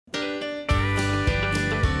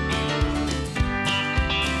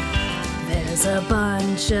It's a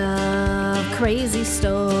bunch of crazy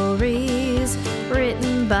stories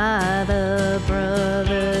written by the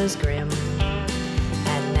Brothers Grimm.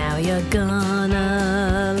 And now you're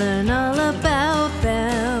gonna learn all about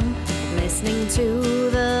them, listening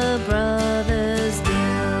to the Brothers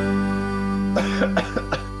Grimm.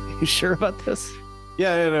 You sure about this?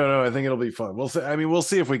 Yeah, no, I think it'll be fun. We'll see. I mean, we'll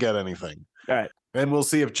see if we get anything. All right. And we'll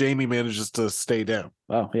see if Jamie manages to stay down.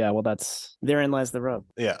 Oh, yeah. Well, therein lies the rub.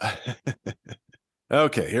 Yeah.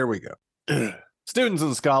 Okay, here we go. Students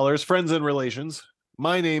and scholars, friends and relations.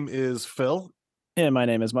 My name is Phil. And my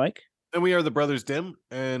name is Mike. And we are the Brothers Dim.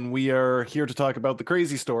 And we are here to talk about the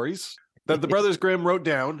crazy stories that the Brothers Grimm wrote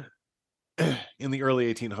down in the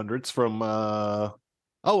early 1800s from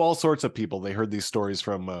all sorts of people. They heard these stories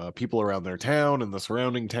from people around their town and the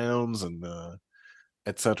surrounding towns and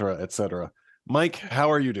et cetera, et cetera. Mike,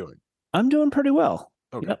 how are you doing? I'm doing pretty well.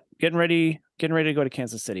 Okay. Yep. Getting ready to go to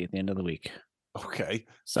Kansas City at the end of the week. Okay.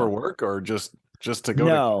 So, for work or just to go?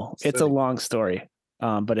 No, to it's a long story.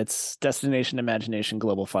 But it's Destination Imagination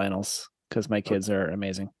Global Finals because my kids are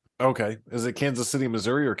amazing. Okay. Is it Kansas City,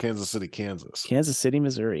 Missouri or Kansas City, Kansas? Kansas City,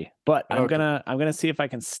 Missouri. But I'm Okay. gonna see if I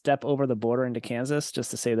can step over the border into Kansas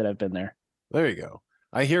just to say that I've been there. There you go.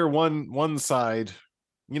 I hear one side.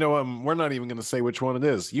 You know, we're not even going to say which one it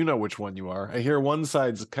is. You know which one you are. I hear one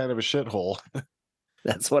side's kind of a shithole.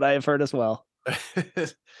 That's what I have heard as well.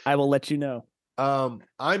 I will let you know. I'm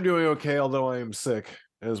doing okay, although I am sick,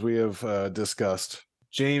 as we have discussed.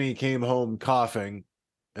 Jamie came home coughing,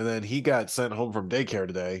 and then he got sent home from daycare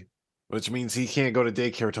today, which means he can't go to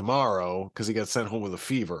daycare tomorrow because he got sent home with a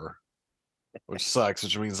fever, which sucks,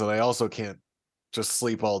 which means that I also can't just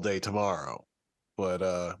sleep all day tomorrow.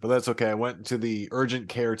 But that's okay. I went to the urgent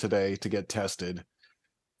care today to get tested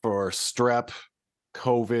for strep,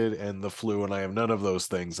 COVID, and the flu, and I have none of those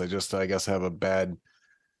things. I guess have a bad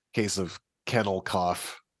case of kennel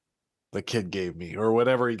cough the kid gave me, or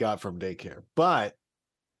whatever he got from daycare. But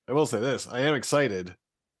I will say this, I am excited.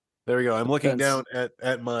 There we go. I'm looking down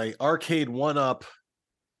at my Arcade 1-Up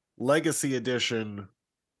Legacy Edition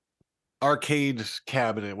arcade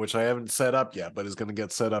cabinet, which I haven't set up yet, but is going to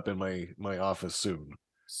get set up in my office soon.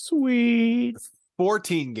 Sweet.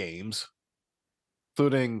 14 games,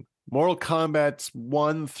 including Mortal Kombat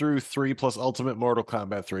 1 through 3 plus Ultimate Mortal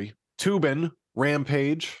Kombat 3, Tubin,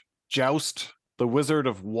 Rampage, Joust, The Wizard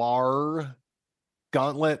of War,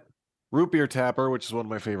 Gauntlet, Root Beer Tapper, which is one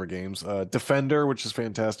of my favorite games, Defender, which is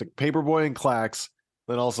fantastic, Paperboy and Clax,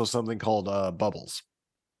 then also something called Bubbles.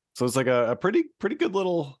 So it's like a pretty good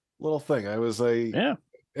little thing. It was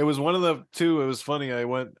one of the two. It was funny. I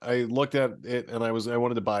looked at it and I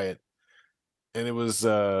wanted to buy it, and it was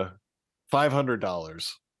 $500,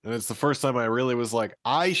 and it's the first time I really was like,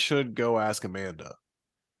 I should go ask Amanda.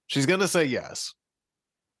 She's gonna say yes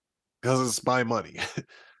because it's my money.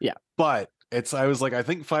 Yeah, but I was like, I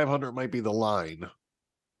think 500 might be the line.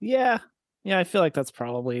 Yeah, I feel like that's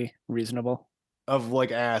probably reasonable. Of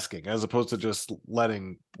like asking as opposed to just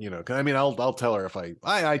letting, I mean, I'll tell her if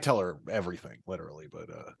I tell her everything literally, but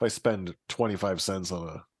if I spend 25 cents on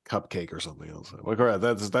a cupcake or something else, like, all right,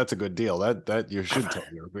 that's a good deal. That you should tell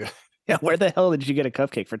her. Yeah, where the hell did you get a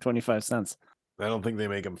cupcake for 25 cents? I don't think they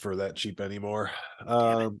make them for that cheap anymore.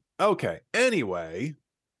 Okay. Anyway,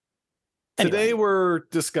 today we're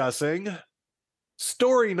discussing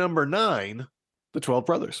story number 9, The 12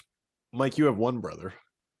 Brothers. Mike, you have one brother.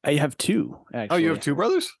 I have 2, actually. Oh, you have 2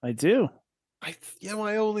 brothers? I do.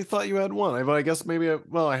 I only thought you had one. I guess maybe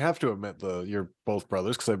I have to have met you're both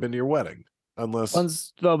brothers because I've been to your wedding. Unless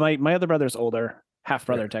my other brother's older, half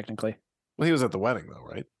brother technically. Well, he was at the wedding though,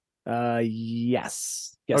 right?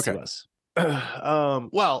 Yes, okay. He was.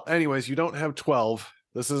 Well, anyways, you don't have 12.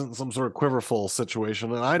 This isn't some sort of quiverful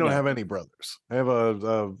situation, and I don't have any brothers. I have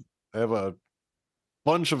a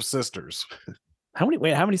bunch of sisters. How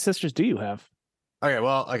many sisters do you have? Okay,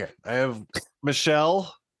 I have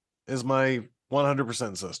Michelle is my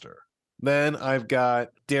 100% sister. Then I've got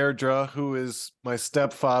Deirdre, who is my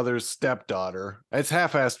stepfather's stepdaughter. It's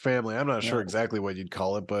half-assed family. I'm not sure exactly what you'd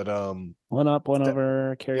call it, but one up, one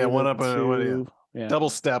over, carry. Yeah, one up, yeah.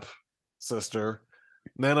 Double step sister.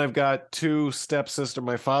 And then I've got 2 stepsister.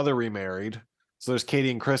 My father remarried, so there's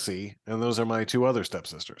Katie and Chrissy, and those are my 2 other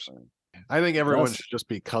stepsisters. I think everyone should just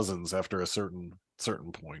be cousins after a certain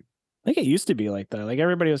point. I think it used to be like that. Like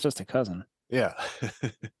everybody was just a cousin. Yeah.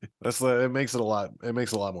 It makes it a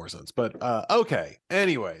lot more sense. But okay.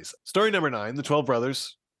 Anyways, story number 9, The 12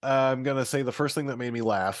 Brothers. I'm gonna say the first thing that made me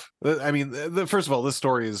laugh. I mean, first of all, this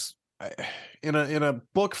story is in a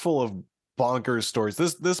book full of bonkers stories.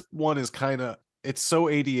 This one is it's so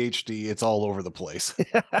ADHD, it's all over the place.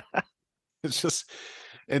 It's just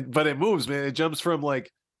But it moves, man. It jumps from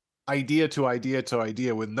like idea to idea to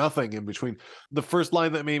idea with nothing in between. The first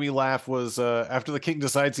line that made me laugh was after the king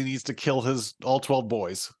decides he needs to kill his all 12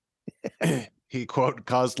 boys. He, quote,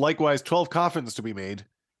 caused likewise 12 coffins to be made,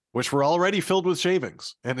 which were already filled with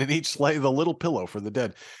shavings, and in each lay the little pillow for the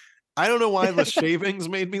dead. I don't know why the shavings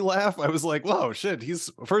made me laugh. I was like, whoa, shit. He's,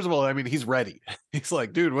 first of all, I mean, he's ready. He's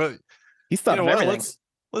like, dude, what? He's thought of everything.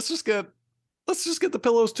 Let's just get the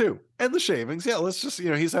pillows too. And the shavings. Yeah, let's just,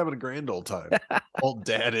 he's having a grand old time. Old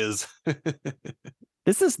dad is.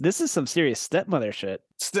 This is some serious stepmother shit.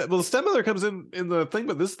 Well, the stepmother comes in the thing,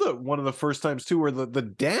 but this is one of the first times too where the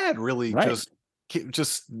dad really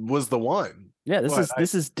just was the one. Yeah,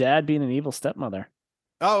 this is dad being an evil stepmother.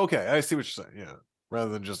 Oh, okay. I see what you're saying. Yeah. Rather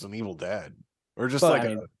than just an evil dad. Or just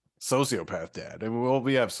a sociopath dad. I mean,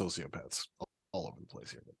 we have sociopaths all over the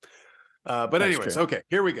place here. But anyways, okay,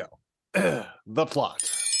 here we go. The plot.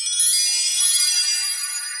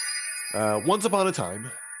 Once upon a time,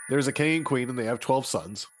 there's a king and queen, and they have 12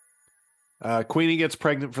 sons. Queenie gets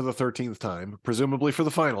pregnant for the 13th time, presumably for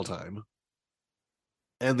the final time.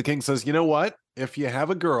 And the king says, you know what? If you have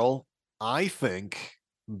a girl, I think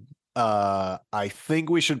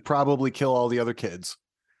we should probably kill all the other kids.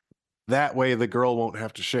 That way the girl won't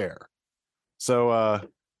have to share. So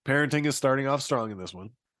parenting is starting off strong in this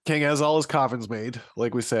one. King has all his coffins made,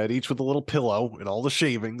 like we said, each with a little pillow and all the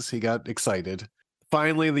shavings. He got excited.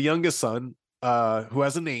 Finally, the youngest son, who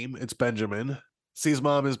has a name, it's Benjamin, sees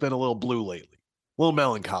mom has been a little blue lately, a little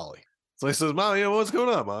melancholy. So he says, Mom, what's going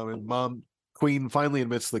on, Mom? And Mom, Queen finally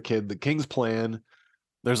admits to the kid the king's plan.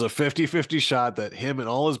 There's a 50-50 shot that him and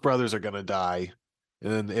all his brothers are going to die.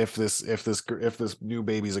 And if this new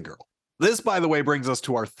baby's a girl. This, by the way, brings us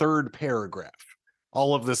to our third paragraph.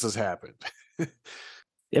 All of this has happened.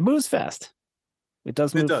 It moves fast. It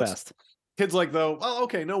does move fast. Kid's like, though, oh,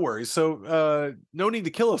 okay, no worries. So no need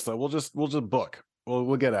to kill us, though. We'll just book.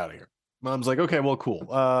 We'll get out of here. Mom's like, okay, well, cool.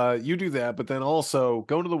 You do that, but then also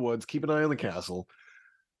go into the woods, keep an eye on the castle.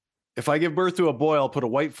 If I give birth to a boy, I'll put a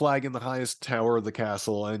white flag in the highest tower of the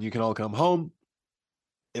castle, and you can all come home.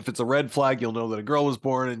 If it's a red flag, you'll know that a girl was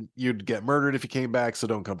born, and you'd get murdered if you came back, so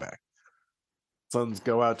don't come back. Sons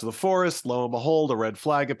go out to the forest. Lo and behold, a red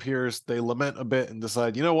flag appears. They lament a bit and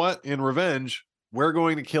decide, you know what? In revenge, we're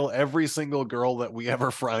going to kill every single girl that we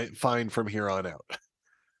ever find from here on out.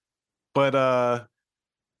 But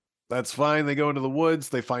that's fine. They go into the woods.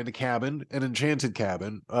 They find a cabin, an enchanted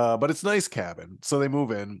cabin, but it's a nice cabin. So they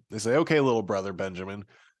move in. They say, okay, little brother Benjamin,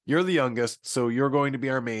 you're the youngest, so you're going to be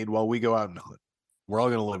our maid while we go out and hunt. We're all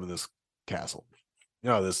going to live in this castle.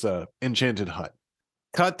 This enchanted hut.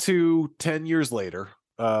 Cut to 10 years later,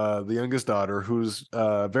 the youngest daughter, who's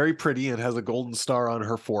very pretty and has a golden star on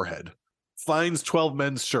her forehead, finds 12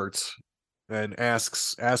 men's shirts and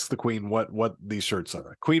asks the queen what these shirts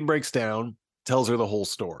are. Queen breaks down, tells her the whole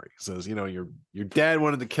story. Says, your dad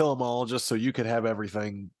wanted to kill them all just so you could have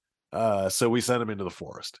everything. So we sent him into the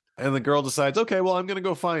forest. And the girl decides, okay, well, I'm going to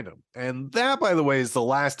go find him. And that, by the way, is the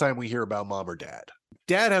last time we hear about mom or dad.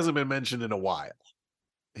 Dad hasn't been mentioned in a while.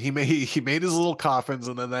 He made his little coffins,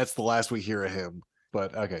 and then that's the last we hear of him.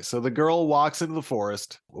 But okay, so the girl walks into the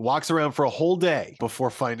forest, walks around for a whole day before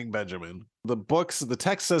finding Benjamin. The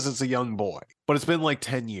text says it's a young boy, but it's been like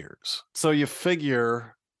 10 years. So you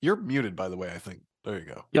figure, you're muted, by the way, I think. There you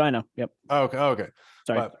go. Yeah, I know. Yep. Okay.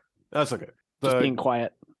 Sorry. But that's okay. Just being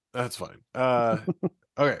quiet. That's fine.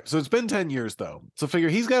 Okay, so it's been 10 years, though. So figure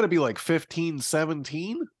he's got to be like 15,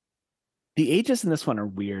 17? The ages in this one are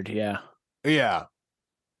weird, yeah. Yeah.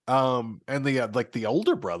 And the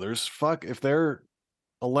older brothers, fuck, if they're,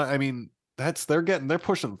 I mean, they're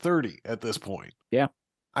pushing 30 at this point. Yeah.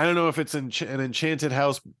 I don't know if it's an enchanted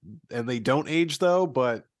house and they don't age though,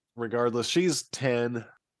 but regardless, she's 10.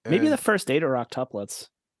 Maybe the first 8 are octuplets.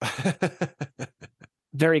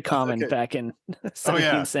 Very common back in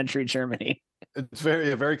 17th century Germany. It's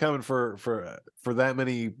very common for that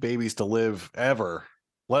many babies to live ever,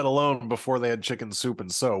 let alone before they had chicken soup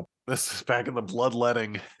and soap. This is back in the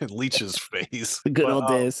bloodletting leeches phase. The good old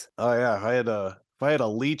days. Oh yeah, if I had a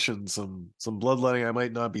leech and some bloodletting, I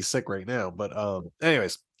might not be sick right now. But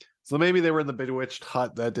anyways, so maybe they were in the bewitched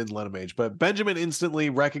hut. That didn't let him age. But Benjamin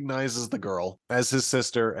instantly recognizes the girl as his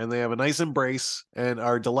sister, and they have a nice embrace and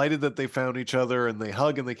are delighted that they found each other, and they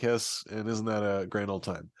hug and they kiss, and isn't that a grand old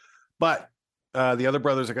time? But the other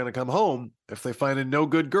brothers are going to come home. If they find a no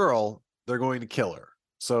good girl, they're going to kill her.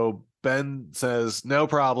 So Ben says, no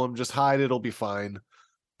problem, just hide, it'll be fine.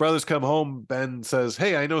 Brothers come home. Ben says,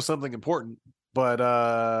 hey, I know something important, but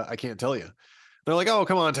I can't tell you. They're like, oh,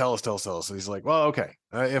 come on, tell us. And he's like, well, okay,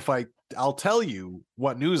 I'll tell you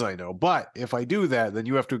what news I know, but if I do that, then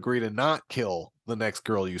you have to agree to not kill the next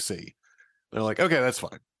girl you see. They're like, okay, that's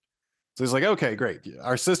fine. So he's like, okay, great.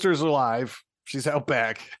 Our sister's alive. She's out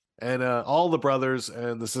back. And all the brothers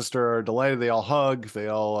and the sister are delighted. They all hug. They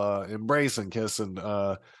all embrace and kiss. And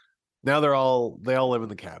now they all live in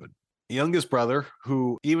the cabin. The youngest brother,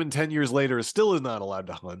 who even 10 years later still is not allowed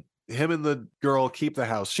to hunt, him and the girl keep the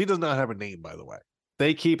house. She does not have a name, by the way.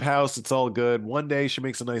 They keep house. It's all good. One day she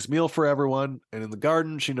makes a nice meal for everyone. And in the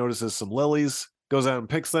garden, she notices some lilies, goes out and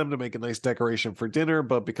picks them to make a nice decoration for dinner.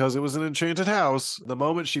 But because it was an enchanted house, the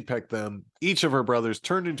moment she picked them, each of her brothers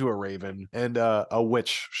turned into a raven, and a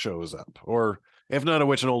witch shows up. Or if not a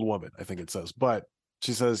witch, an old woman, I think it says. But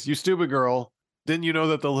she says, you stupid girl, didn't you know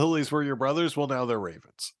that the lilies were your brothers? Well, now they're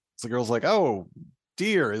ravens. So the girl's like, oh,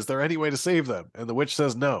 dear, is there any way to save them? And the witch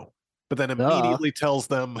says no, but then immediately tells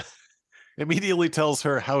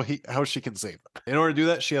her how she can save them. In order to do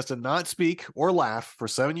that, she has to not speak or laugh for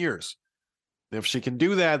 7 years. If she can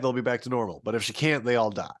do that, they'll be back to normal. But if she can't, they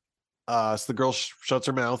all die. So the girl shuts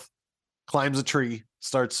her mouth, climbs a tree,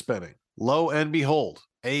 starts spinning. Lo and behold,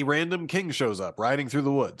 a random king shows up riding through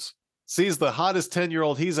the woods. Sees the hottest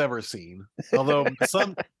 10-year-old he's ever seen. Although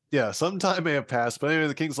some time may have passed. But anyway,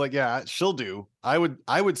 the king's like, yeah, she'll do. I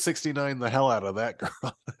would 69 the hell out of that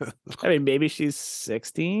girl. I mean, maybe she's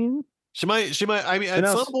 16. She might. I mean, at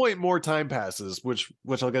some point more time passes, which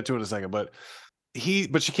I'll get to in a second. But she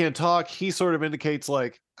can't talk. He sort of indicates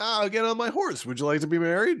like, I'll get on my horse. Would you like to be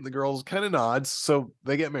married? And the girl kind of nods. So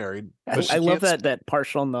they get married. I love that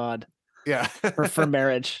partial nod. Yeah. for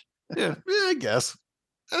marriage. Yeah, I guess.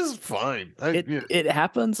 That's fine. It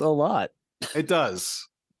happens a lot. It does.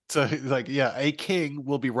 So like, yeah, a king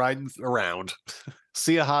will be riding around,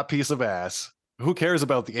 see a hot piece of ass. Who cares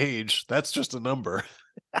about the age? That's just a number.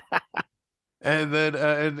 And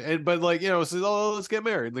then but like, says, oh, let's get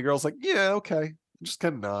married. And the girl's like, yeah, okay. Just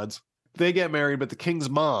kind of nods. They get married, but the king's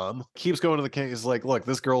mom keeps going to the king. Is like, look,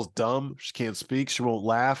 this girl's dumb. She can't speak. She won't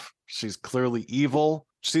laugh. She's clearly evil.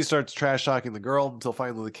 She starts trash talking the girl until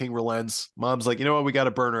finally the king relents. Mom's like, you know what? We got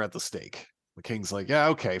to burn her at the stake. The king's like, yeah,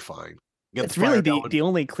 okay, fine. It's really the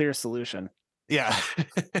only clear solution. Yeah.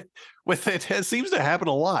 It seems to happen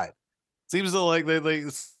a lot. Seems to like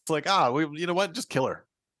it's like, you know what? Just kill her.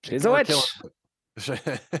 She's a witch.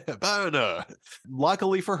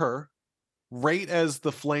 Luckily for her, right as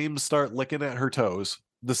the flames start licking at her toes,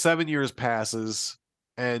 the 7 years passes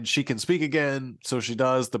and she can speak again. So she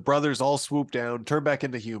does. The brothers all swoop down, turn back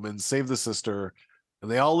into humans, save the sister, and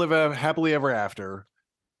they all live happily ever after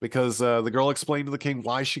because the girl explained to the king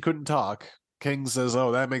why she couldn't talk. King says,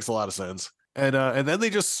 oh, that makes a lot of sense. And then they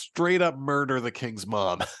just straight up murder the king's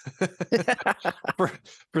mom for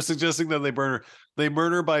suggesting that they burn her. They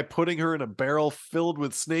murder her by putting her in a barrel filled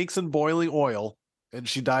with snakes and boiling oil, and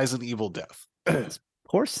she dies an evil death.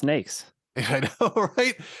 Poor snakes. I know,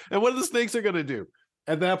 right? And what are the snakes are going to do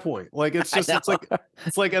at that point? Like it's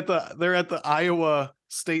like they're at the Iowa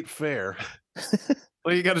State Fair.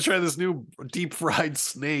 Well, you got to try this new deep fried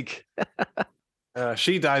snake.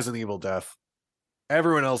 She dies an evil death.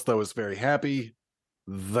 Everyone else, though, is very happy.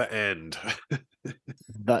 The end.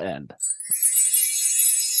 The end.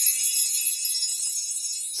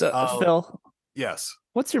 So, Phil. Yes.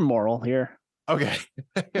 What's your moral here? Okay.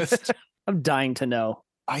 I'm dying to know.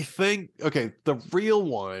 I think, the real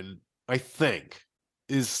one, I think,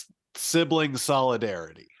 is sibling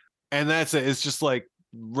solidarity. And that's it. It's just like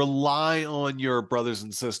rely on your brothers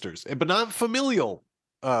and sisters, but not familial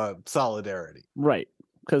solidarity. Right.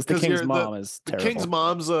 Because the king's mom is terrible. The king's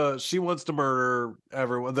mom's she wants to murder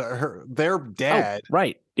everyone. Their dad,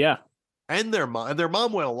 right? Yeah, and their mom. And their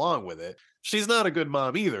mom went along with it. She's not a good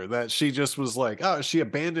mom either. That she just was like, she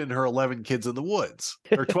abandoned her 11 kids in the woods,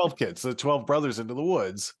 or 12 kids, the 12 brothers into the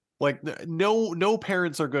woods. Like no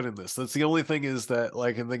parents are good in this. That's the only thing is that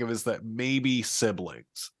I can think of is that maybe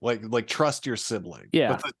siblings. Like trust your sibling.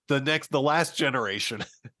 Yeah. But the last generation,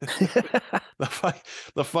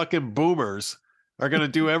 the fucking boomers are going to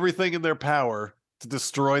do everything in their power to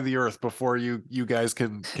destroy the earth before you guys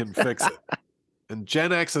can fix it. And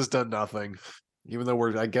Gen X has done nothing, even though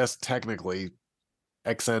we're, I guess, technically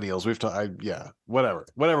Xennials.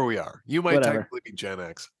 Whatever we are. You might technically be Gen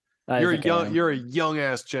X. You're a young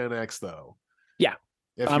ass Gen X though. Yeah.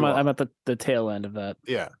 I'm at the tail end of that.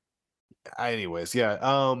 Yeah. Anyways, yeah.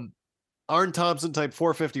 Arn Thompson type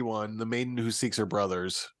 451, the maiden who seeks her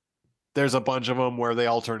brothers. There's a bunch of them where they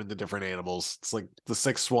all turn into different animals. It's like the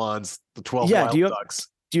 6 swans, the 12 wild ducks.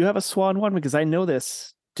 Do you have a swan one? Because I know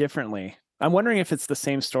this differently. I'm wondering if it's the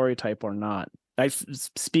same story type or not.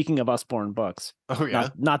 Speaking of Usborne books. Oh yeah.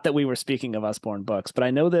 Not that we were speaking of Usborne books, but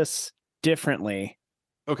I know this differently.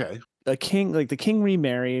 Okay. The king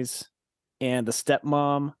remarries, and the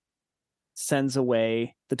stepmom sends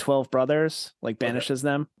away the 12 brothers, like banishes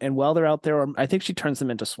them. And while they're out there, I think she turns them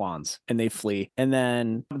into swans and they flee. And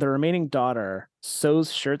then the remaining daughter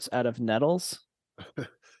sews shirts out of nettles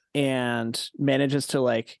and manages to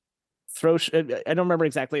like throw. I don't remember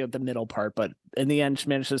exactly the middle part, but in the end, she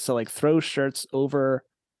manages to like throw shirts over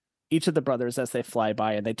each of the brothers as they fly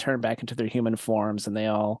by, and they turn back into their human forms, and they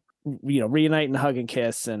all, reunite and hug and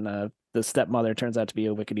kiss. And the stepmother turns out to be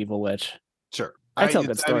a wicked evil witch. Sure. I tell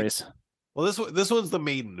good stories. Well, this one's the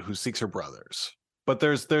maiden who seeks her brothers, but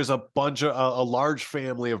there's a bunch of a large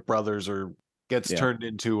family of brothers or gets turned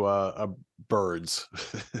into birds.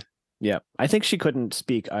 Yeah, I think she couldn't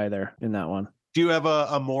speak either in that one. Do you have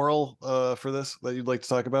a moral for this that you'd like to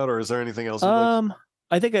talk about, or is there anything else?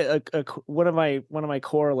 I think one of my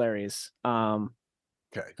corollaries,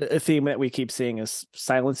 a theme that we keep seeing is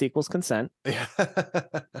silence equals consent. Yeah.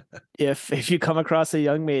 If you come across a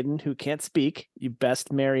young maiden who can't speak, you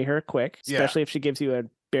best marry her quick, especially if she gives you a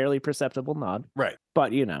barely perceptible nod. Right.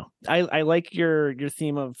 But I like your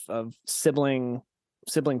theme of sibling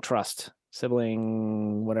trust,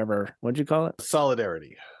 sibling whatever. What'd you call it?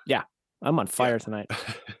 Solidarity. Yeah. I'm on fire tonight.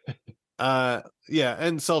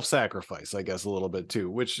 And self-sacrifice, I guess, a little bit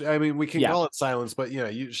too, which I mean we can call it silence, but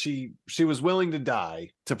she was willing to die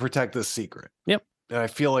to protect this secret. Yep. And I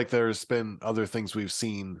feel like there's been other things we've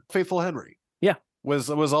seen. Faithful Henry was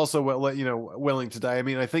also willing to die. I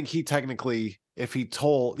mean, I think he technically, if he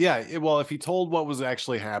told what was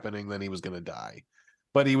actually happening, then he was going to die.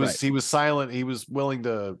 But he was silent. He was willing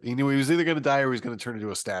to. He knew he was either going to die or he was going to turn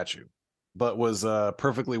into a statue, but was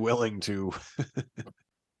perfectly willing to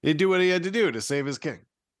he'd do what he had to do to save his king.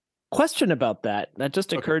 Question about that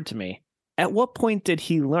just occurred to me. At what point did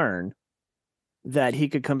he learn that he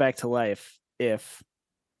could come back to life if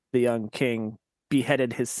the young king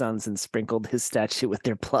beheaded his sons and sprinkled his statue with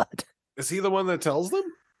their blood? Is he the one that tells them?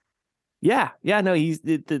 Yeah. No,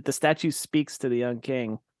 the statue speaks to the young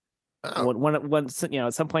king. Oh. Once,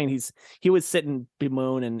 at some point he would sit and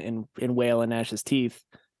bemoan and wail and gnash his teeth.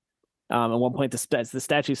 At one point, the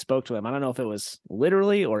statue spoke to him. I don't know if it was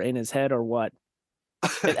literally or in his head or what.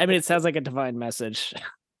 I mean, it sounds like a divine message.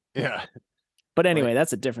 Yeah. But anyway,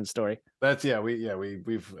 that's a different story. That's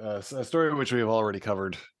we've a story which we've already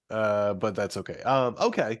covered. But that's okay.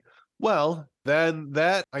 Okay. Well, then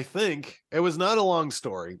that, I think it was not a long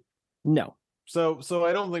story. No. So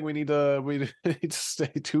I don't think we need to stay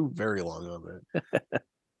too very long on that.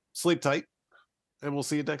 Sleep tight, and we'll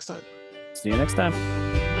see you next time. See you next time.